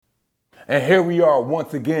And here we are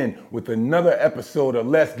once again with another episode of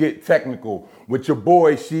Let's Get Technical with your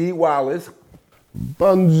boy, Sheed Wallace.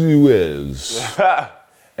 Bonjour.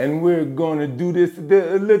 And we're going to do this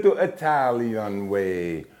the little Italian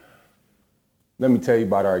way. Let me tell you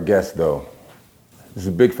about our guest, though. This is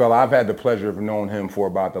a big fella. I've had the pleasure of knowing him for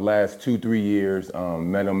about the last 2-3 years.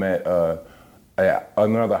 Met him at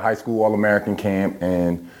another high school All-American camp.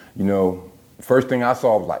 And, you know, first thing I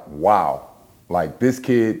saw was like, wow. Like, this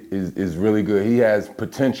kid is really good. He has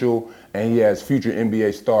potential, and he has future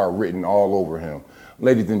NBA star written all over him.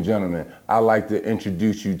 Ladies and gentlemen, I'd like to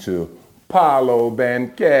introduce you to Paolo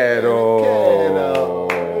Banchero.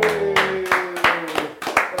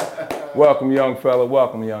 Welcome, young fella.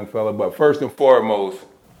 Welcome, young fella. But first and foremost,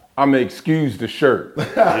 I'm going to excuse the shirt.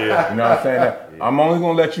 Yeah. You know what I'm saying? Yeah. I'm only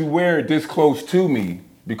going to let you wear it this close to me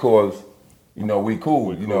because, you know, we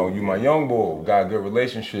cool. You know, you my young boy. Got a good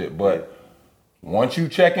relationship. But once you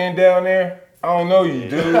check in down there, I don't know you,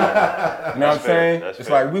 dude. You know what I'm saying? It's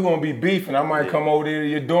fair. Like, we're going to be beefing. I might come over there to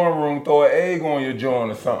your dorm room, throw an egg on your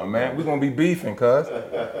joint or something, man. We're going to be beefing, cuz.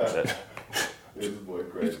 This boy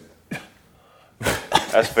crazy.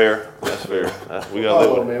 That's fair. That's fair. We gotta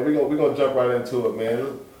live with it. Man, we're gonna jump right into it,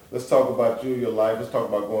 man. Let's talk about you, your life. Let's talk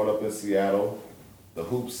about growing up in Seattle, the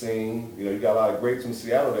hoop scene. You know, you got a lot of greats from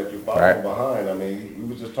Seattle that you're following behind. I mean, we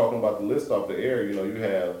were just talking about the list off the air. You know, you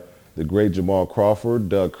have the great Jamal Crawford,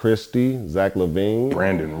 Doug Christie, Zach LaVine,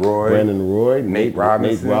 Brandon Roy, Nate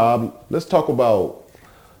Robinson. Let's talk about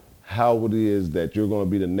how it is that you're going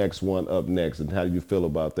to be the next one up next, and how do you feel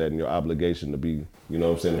about that and your obligation to be, you know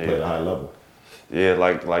what I'm saying, to play at a high level. Yeah,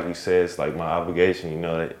 like you said, it's like my obligation. You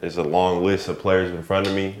know, there's a long list of players in front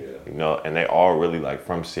of me. Yeah. You know, and they all really like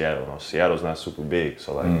from Seattle. You know, Seattle's not super big,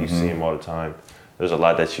 so like you see them all the time. There's a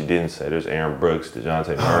lot that you didn't say. There's Aaron Brooks, DeJounte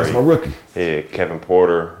Murray. That's my rookie. Yeah, Kevin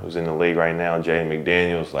Porter, who's in the league right now. Jaden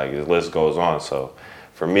McDaniels. Like the list goes on. So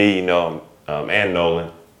for me, you know, and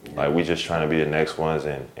Nolan, like we just trying to be the next ones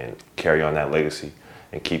and carry on that legacy.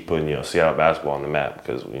 And keep putting, you know, Seattle basketball on the map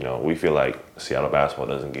because, you know, we feel like Seattle basketball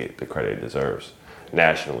doesn't get the credit it deserves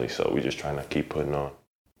nationally, so we're just trying to keep putting on.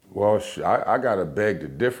 Well, I got to beg to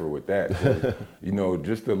differ with that. You know,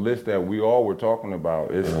 just the list that we all were talking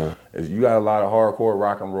about, is you got a lot of hardcore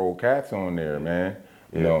rock and roll cats on there, man.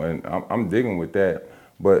 You know, and I'm digging with that.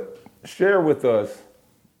 But share with us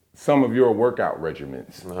some of your workout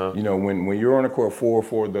regimens. You know, when you're on the court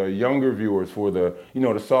for the younger viewers, for the, you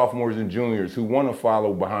know, the sophomores and juniors who want to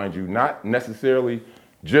follow behind you, not necessarily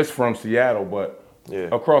just from Seattle, but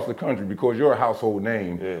across the country, because you're a household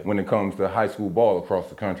name when it comes to high school ball across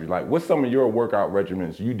the country. Like, what's some of your workout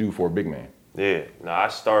regimens you do for a big man? Yeah, now I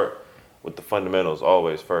start with the fundamentals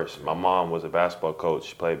always first. My mom was a basketball coach.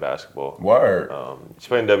 She played basketball. Word. She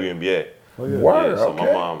played in WNBA. Oh, yeah. Word, so okay.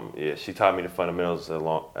 My mom, she taught me the fundamentals at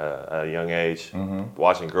a young age.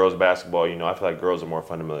 Watching girls basketball, you know, I feel like girls are more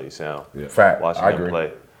fundamentally sound. Yeah, fact. Watching I them agree.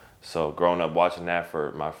 play. So growing up watching that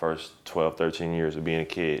for my first 12, 13 years of being a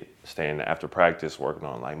kid, staying after practice, working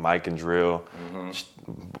on like mic and drill,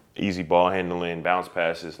 easy ball handling, bounce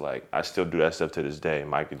passes. Like I still do that stuff to this day,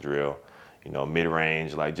 mic and drill, you know,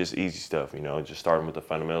 mid-range, like just easy stuff, you know, just starting with the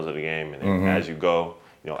fundamentals of the game. And then as you go,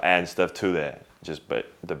 you know, adding stuff to that.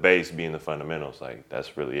 But the base being the fundamentals, like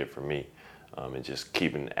that's really it for me. And just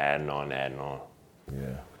keeping adding on.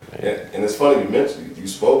 Yeah. And it's funny you mentioned, you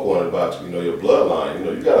spoke on it about, you know, your bloodline. You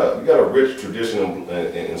know, you got a rich tradition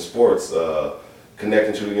in sports,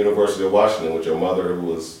 connecting to the University of Washington with your mother, who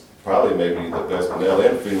was probably maybe the best male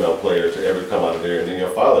and female player to ever come out of there, and then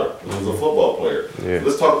your father, who was a football player. Yeah. So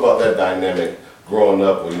let's talk about that dynamic growing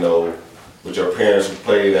up, you know, with your parents who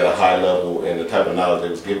played at a high level and the type of knowledge they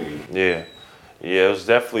was giving you. Yeah, it was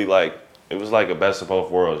definitely like, it was like a best of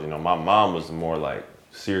both worlds. You know, my mom was the more like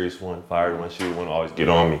serious one, fired one. She would want to always get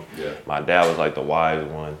on me. Yeah. My dad was like the wise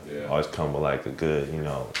one, always come with like a good, you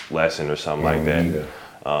know, lesson or something like that. Yeah.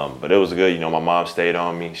 But it was good, you know, my mom stayed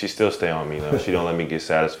on me. She still stay on me, you know. She don't let me get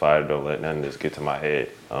satisfied, don't let nothing just get to my head.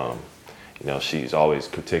 You know, she's always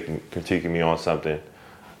critiquing me on something.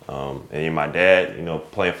 And then my dad, you know,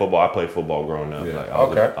 playing football, I played football growing up. Yeah.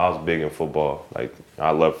 Like I was big in football. Like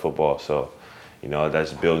I love football, so you know,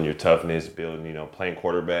 that's building your toughness, building, you know, playing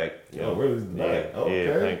quarterback. You know,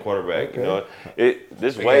 playing quarterback. Okay. You know,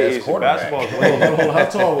 this way is basketball is way. How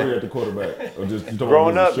tall were you at the quarterback? Or just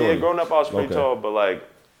growing up, I was pretty tall, but like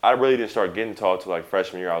I really didn't start getting tall till like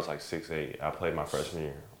freshman year. I was like 6'8". I played my freshman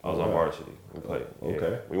year. I was on varsity. We played.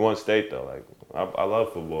 Okay. We won state though. Like I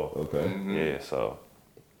love football. Okay. Yeah, so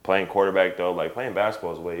playing quarterback though, like playing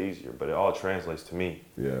basketball is way easier, but it all translates to me.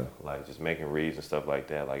 Yeah. Like just making reads and stuff like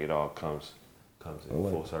that. Like it all comes in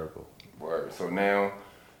full circle. Word. So now,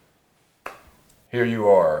 here you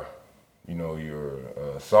are, you know, you're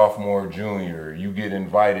a sophomore, junior, you get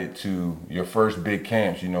invited to your first big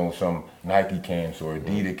camps, you know, some Nike camps or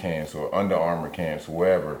Adidas camps or Under Armour camps,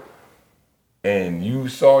 wherever. And you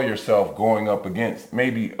saw yourself going up against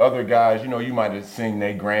maybe other guys, you know, you might have seen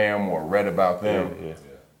Nate Graham or read about them. Yeah.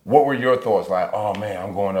 What were your thoughts like, oh man,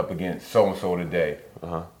 I'm going up against so-and-so today.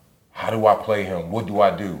 How do I play him? What do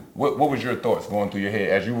I do? What was your thoughts going through your head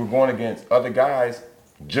as you were going against other guys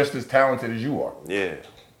just as talented as you are? Yeah.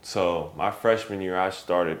 So my freshman year, I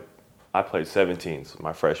played 17s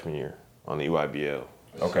my freshman year on the UIBL.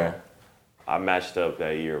 Okay. I matched up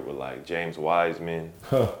that year with like James Wiseman,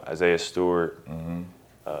 Isaiah Stewart,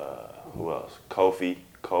 who else? Kofi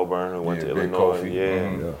Coburn, who went to Big Illinois. Kofi.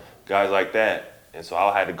 Yeah. Guys like that. And so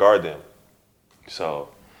I had to guard them. So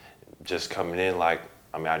just coming in, like,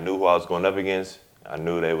 I mean, I knew who I was going up against. I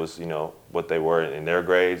knew they was, you know, what they were in their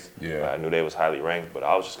grades. Yeah. I knew they was highly ranked, but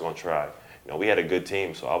I was just going to try. You know, we had a good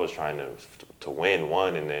team, so I was trying to win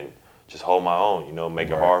one and then just hold my own, you know, make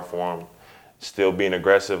it hard for them. Still being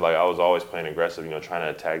aggressive, like I was always playing aggressive, you know, trying to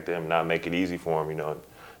attack them, not make it easy for them, you know,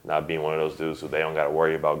 not being one of those dudes who they don't got to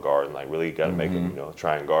worry about guarding, like really got to make them, you know,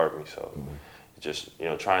 try and guard me. So just, you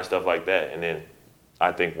know, trying stuff like that. And then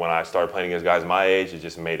I think when I started playing against guys my age, it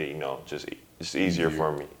just made it, you know, just easier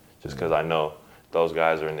for me, just because I know those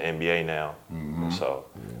guys are in the NBA now. So,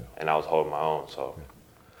 and I was holding my own, so.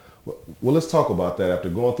 Well, let's talk about that. After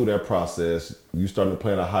going through that process, you starting to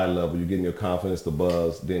play at a high level, you're getting your confidence, the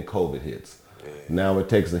buzz, then COVID hits. Now it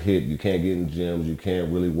takes a hit. You can't get in gyms. You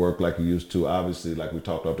can't really work like you used to. Obviously, like we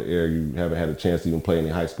talked off the air, you haven't had a chance to even play any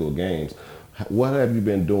high school games. What have you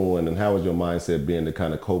been doing, and how has your mindset been to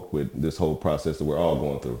kind of cope with this whole process that we're all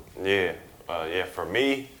going through? Yeah, for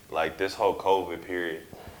me, like this whole COVID period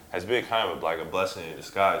has been kind of like a blessing in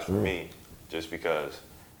disguise for me, just because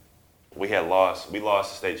we lost the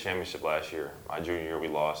state championship last year. My junior year, we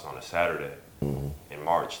lost on a Saturday in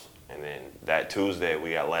March. And then that Tuesday,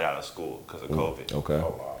 we got let out of school because of COVID. Okay.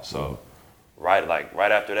 Oh, wow. So right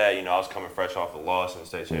after that, you know, I was coming fresh off a loss in the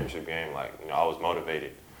state championship game. Like, you know, I was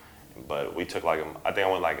motivated. But we took I think I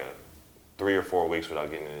went like 3 or 4 weeks without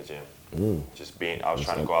getting in the gym. I was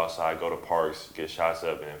trying to go outside, go to parks, get shots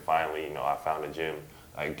up, and then finally, you know, I found a gym,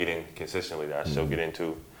 like get in consistently that I still get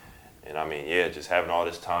into. And I mean, yeah, just having all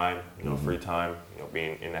this time, you know, free time, you know,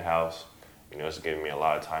 being in the house, you know, it's giving me a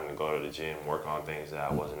lot of time to go to the gym, work on things that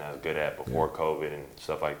I wasn't as good at before COVID and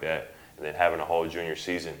stuff like that. And then having a whole junior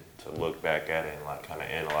season to look back at it and like kind of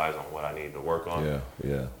analyze on what I needed to work on.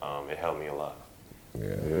 It helped me a lot.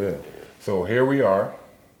 Yeah. So here we are,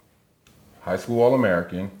 high school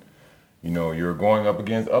All-American. You know, you're going up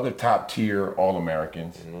against other top tier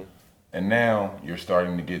All-Americans. And now you're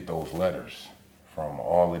starting to get those letters from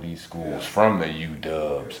all of these schools, from the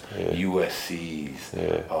UWs,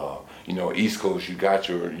 USCs, you know, East Coast, you got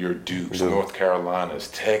your Dukes, North Carolinas,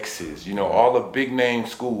 Texas, you know, all the big name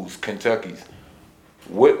schools, Kentucky's.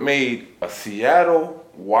 What made a Seattle,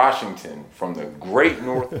 Washington from the great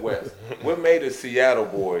Northwest, what made a Seattle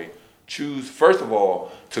boy choose, first of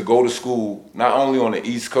all, to go to school not only on the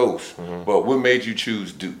East Coast, but what made you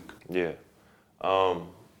choose Duke? Yeah.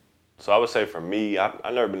 So I would say for me, I've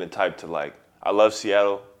never been the type to like, I love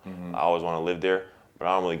Seattle. I always want to live there, but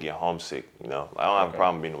I don't really get homesick, you know. I don't have a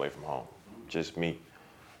problem being away from home, just me.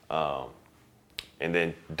 And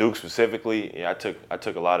then Duke specifically, yeah, I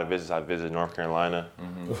took a lot of visits. I visited North Carolina,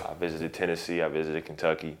 I visited Tennessee, I visited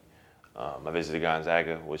Kentucky, I visited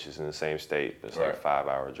Gonzaga, which is in the same state. It's like a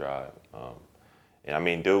 5-hour drive. And I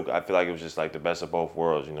mean, Duke, I feel like it was just like the best of both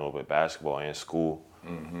worlds, you know, with basketball and school.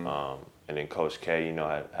 And then Coach K, you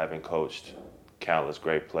know, having coached countless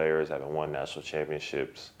great players, having won national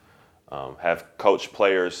championships, have coached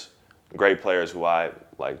players, great players who I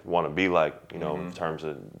like want to be like, you know, in terms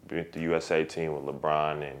of the USA team with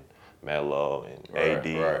LeBron and Melo and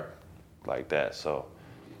AD, like that. So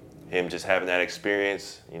him just having that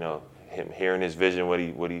experience, you know, him hearing his vision,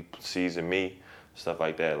 what he sees in me, stuff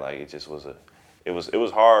like that. Like it just was it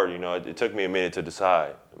was hard, you know. It took me a minute to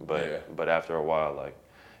decide, but after a while, like,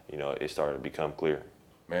 you know, it started to become clear.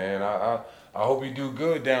 Man, I hope you do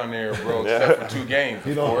good down there, bro. Except for 2 games.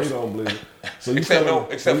 He don't believe it. So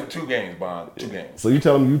except for 2 games, Bond. 2 games. So you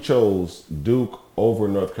tell him you chose Duke over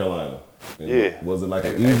North Carolina. And was it like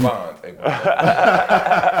an easy? Bond.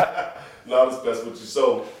 No, that's best with you.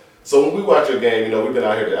 So when we watch your game, you know, we've been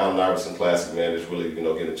out here at the Allen Iverson Classic, man. Just really, you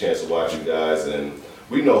know, getting a chance to watch you guys, and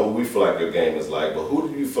we know who we feel like your game is like. But who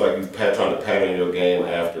do you feel like you're trying to pattern your game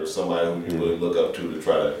after? Somebody who you really look up to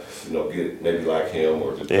try to, you know, get maybe like him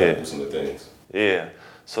or just try to do some of the things. Yeah.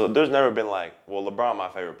 So there's never been like, well, LeBron my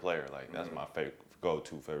favorite player. Like that's my favorite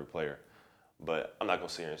go-to favorite player. But I'm not gonna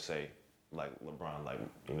sit here and say like LeBron, like,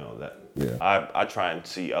 you know, that. Yeah. I try and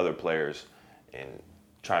see other players and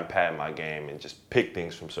try and pad my game and just pick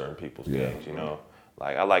things from certain people's games, you know.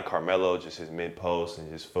 Like, I like Carmelo, just his mid-post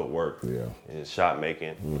and his footwork and his shot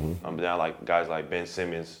making. Then I like guys like Ben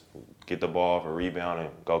Simmons, get the ball for rebound and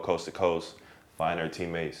go coast to coast, find their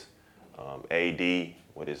teammates. AD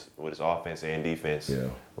with his offense and defense. Yeah.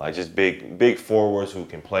 Like, just big forwards who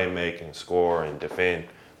can play, make, and score and defend.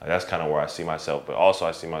 Like, that's kind of where I see myself. But also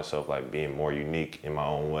I see myself like being more unique in my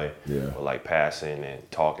own way. Yeah. With like passing and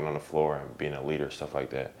talking on the floor and being a leader, stuff like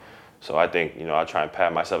that. So I think, you know, I try and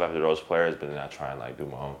pat myself after those players, but then I try and like do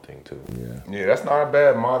my own thing too. Yeah, that's not a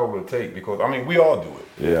bad model to take because, I mean, we all do it.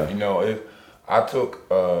 Yeah. You know, I took,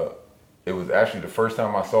 it was actually the first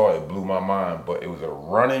time I saw it, it blew my mind, but it was a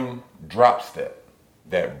running drop step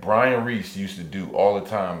that Brian Reese used to do all the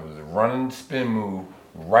time. It was a running spin move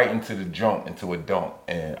right into the jump, into a dunk.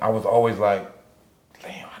 And I was always like,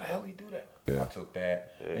 damn, how the hell he do that? Yeah. I took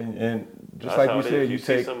that. And just That's like how you it said, is. you You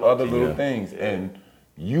see take some other teams. little things and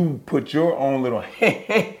you put your own little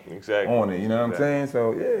Exactly. on it, you know what I'm saying?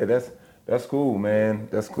 So yeah, that's cool, man.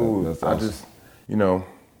 That's cool. That's I awesome. just, you know,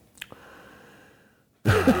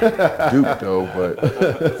 Duke though,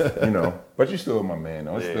 but you know, but you still my man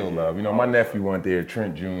though. It's still love. You know, my nephew went there,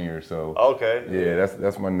 Trent Jr. So Okay. yeah,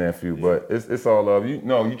 that's my nephew. But it's all love.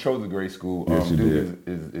 You chose a great school. Yes, you Duke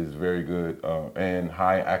is very good and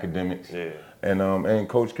high academics. Yeah. And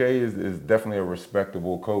Coach K is definitely a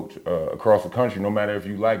respectable coach across the country. No matter if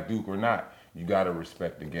you like Duke or not, you got to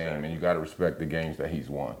respect the game and you got to respect the games that he's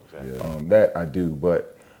won. Exactly. That I do,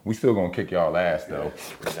 but we still gonna kick y'all ass though.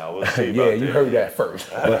 Now we'll see Yeah, about you that. heard that first.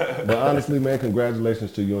 But honestly, man,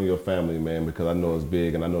 congratulations to you and your family, man, because I know it's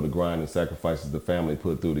big and I know the grind and sacrifices the family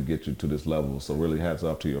put through to get you to this level. So really hats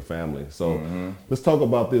off to your family. So let's talk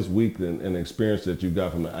about this week and the experience that you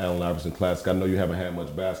got from the Allen Iverson Classic. I know you haven't had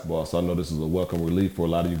much basketball, so I know this is a welcome relief for a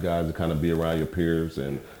lot of you guys to kind of be around your peers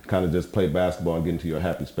and kind of just play basketball and get into your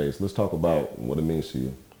happy space. Let's talk about what it means to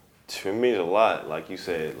you. To me, it's a lot. Like you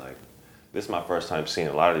said, like, this is my first time seeing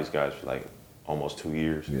a lot of these guys for like almost 2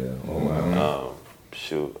 years. Yeah. Oh, wow.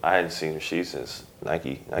 Shoot, I hadn't seen Rasheed since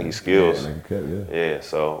Nike Skills. Yeah,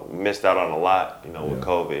 so missed out on a lot, you know, with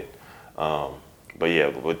COVID. But yeah,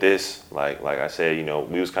 with this, like I said, you know,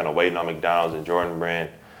 we was kind of waiting on McDonald's and Jordan Brand.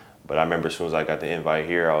 But I remember as soon as I got the invite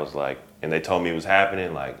here, I was like, and they told me it was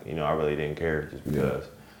happening, like, you know, I really didn't care just because,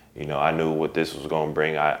 you know, I knew what this was going to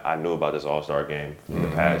bring. I knew about this All-Star game in the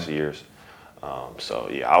past years. So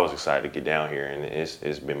yeah, I was excited to get down here, and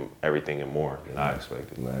it's been everything and more than I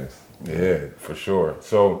expected. Nice. Yeah, for sure.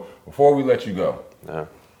 So before we let you go, Yeah.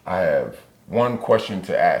 I have one question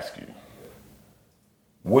to ask you.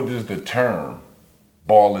 What does the term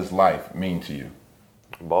 "ball is life" mean to you?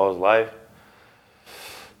 Ball is life.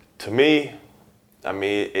 To me, I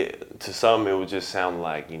mean, to some it would just sound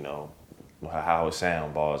like, you know, how it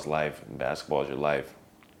sound. Ball is life, basketball is your life.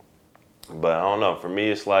 But I don't know. For me,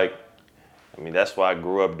 it's like, I mean, that's what I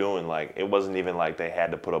grew up doing. Like, it wasn't even like they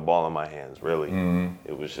had to put a ball in my hands, really.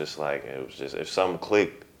 It was just like, if something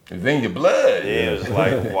clicked. It's in your blood. Yeah, it was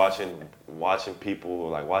like watching people,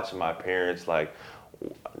 like watching my parents, like,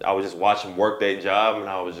 I would just watch them work their job, and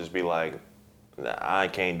I would just be like, nah, I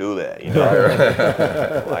can't do that, you know?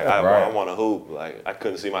 Like, I want to hoop. Like, I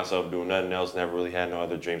couldn't see myself doing nothing else, never really had no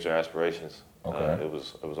other dreams or aspirations. Okay. It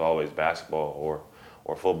was always basketball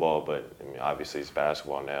or football, but I mean, obviously it's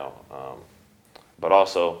basketball now. But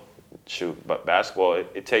also, but basketball,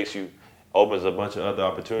 it takes you, opens a bunch of other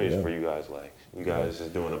opportunities for you guys. Like, you guys is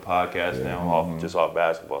doing a podcast now off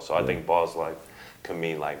basketball. So I think ball's life can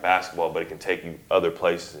mean like basketball, but it can take you other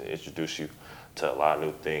places and introduce you to a lot of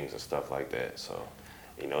new things and stuff like that. So,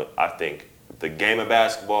 you know, I think the game of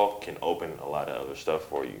basketball can open a lot of other stuff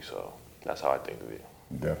for you. So that's how I think of it.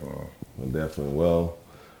 Definitely. Well,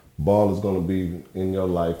 ball is going to be in your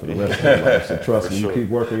life for the rest of your life. So trust me, you keep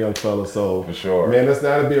working, young fella. So, For sure. man, that's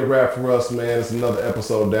not to be a wrap for us, man. It's another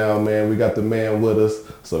episode down, man. We got the man with us.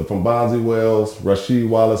 So from Bonzi Wells, Rasheed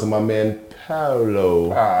Wallace, and my man Paolo.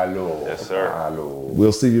 Yes, sir. Paolo.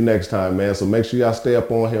 We'll see you next time, man. So make sure y'all stay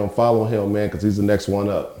up on him, follow him, man, because he's the next one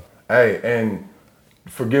up. Hey, and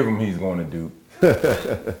forgive him, he's going to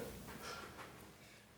do.